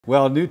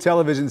Well, new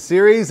television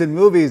series and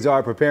movies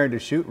are preparing to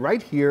shoot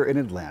right here in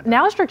Atlanta.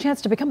 Now is your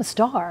chance to become a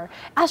star.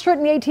 Astrid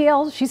in the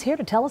ATL, she's here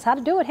to tell us how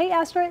to do it. Hey,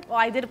 Astrid. Well,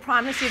 I did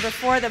promise you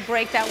before the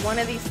break that one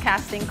of these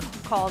casting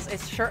calls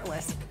is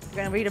shirtless. You're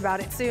going to read about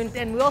it soon.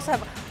 And we also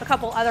have a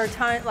couple other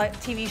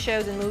TV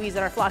shows and movies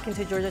that are flocking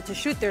to Georgia to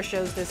shoot their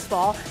shows this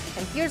fall.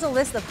 And here's a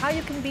list of how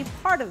you can be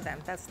part of them.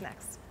 That's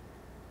next.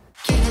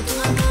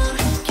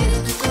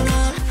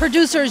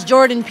 Producers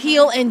Jordan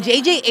Peele and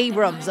J.J.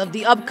 Abrams of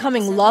the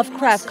upcoming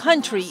Lovecraft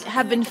Country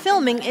have been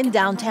filming in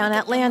downtown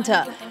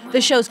Atlanta.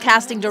 The show's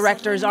casting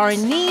directors are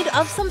in need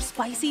of some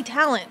spicy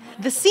talent.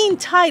 The scene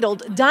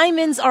titled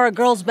Diamonds Are a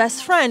Girl's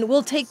Best Friend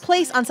will take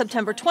place on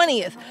September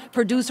 20th.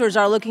 Producers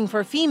are looking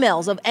for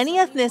females of any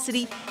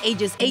ethnicity,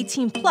 ages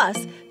 18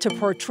 plus, to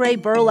portray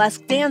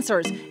burlesque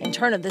dancers in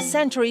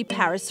turn-of-the-century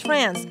Paris,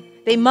 France.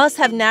 They must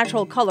have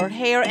natural colored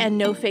hair and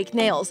no fake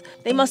nails.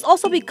 They must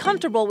also be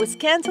comfortable with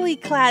scantily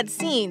clad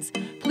scenes.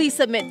 Please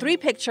submit 3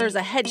 pictures,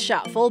 a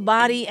headshot, full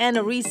body, and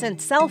a recent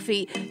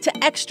selfie to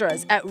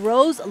extras at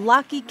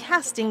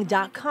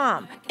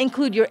roselockycasting.com.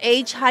 Include your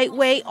age, height,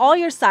 weight, all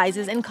your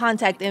sizes, and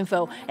contact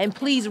info. And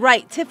please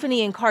write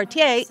Tiffany and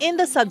Cartier in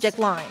the subject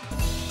line.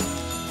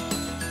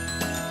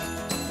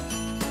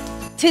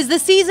 'Tis the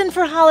season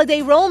for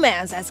holiday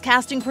romance, as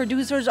casting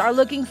producers are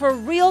looking for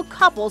real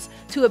couples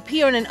to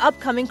appear in an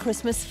upcoming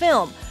Christmas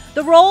film.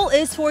 The role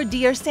is for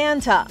Dear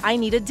Santa, I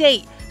Need a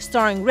Date,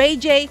 starring Ray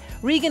J,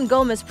 Regan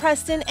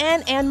Gomez-Preston,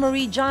 and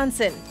Anne-Marie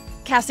Johnson.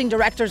 Casting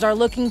directors are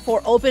looking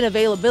for open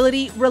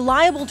availability,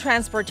 reliable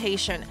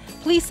transportation.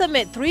 Please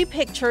submit 3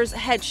 pictures,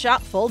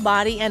 headshot, full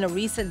body, and a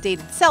recent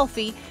dated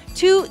selfie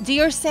to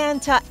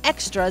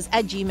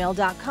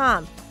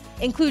dearsantaextras@gmail.com.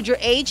 Include your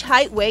age,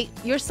 height, weight,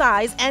 your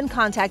size, and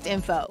contact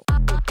info.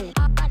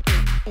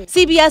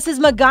 CBS's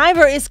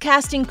MacGyver is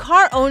casting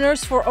car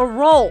owners for a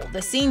role.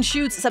 The scene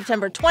shoots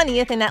September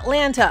 20th in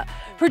Atlanta.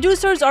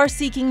 Producers are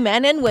seeking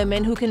men and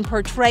women who can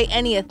portray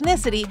any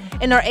ethnicity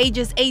and are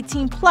ages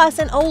 18 plus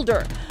and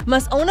older.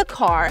 Must own a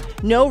car,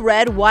 no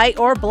red, white,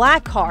 or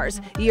black cars,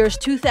 years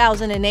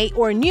 2008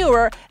 or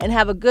newer, and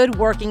have a good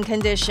working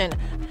condition.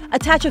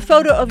 Attach a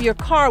photo of your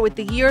car with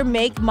the year,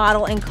 make,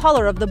 model, and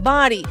color of the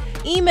body.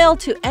 Email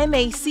to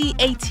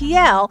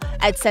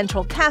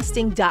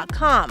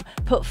macatl@centralcasting.com.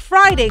 Put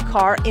Friday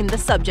car in the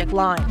subject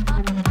line.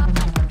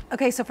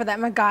 Okay, so for that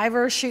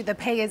MacGyver shoot, the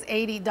pay is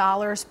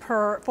 $80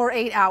 for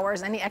 8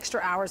 hours. Any extra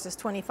hours is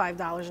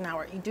 $25 an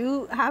hour. You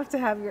do have to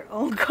have your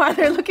own car.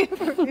 They're looking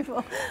for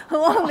people who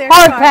own their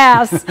Hard car.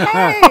 pass.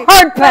 Hey,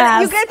 Hard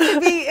pass. You get to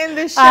be in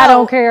the show. I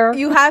don't care.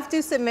 You have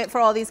to submit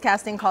for all these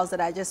casting calls that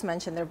I just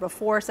mentioned. They're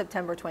before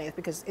September 20th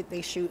because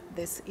they shoot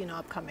this,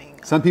 upcoming.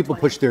 Some people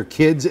 20th. push their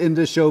kids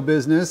into show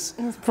business.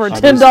 For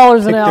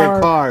 $10 an pick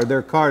hour.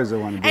 Their cars they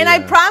want to be. And I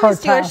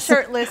promised you a pass.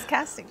 shirtless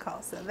casting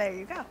call, so there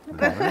you go. All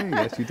right,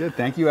 yes, you did.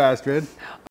 Thank you, Astrid.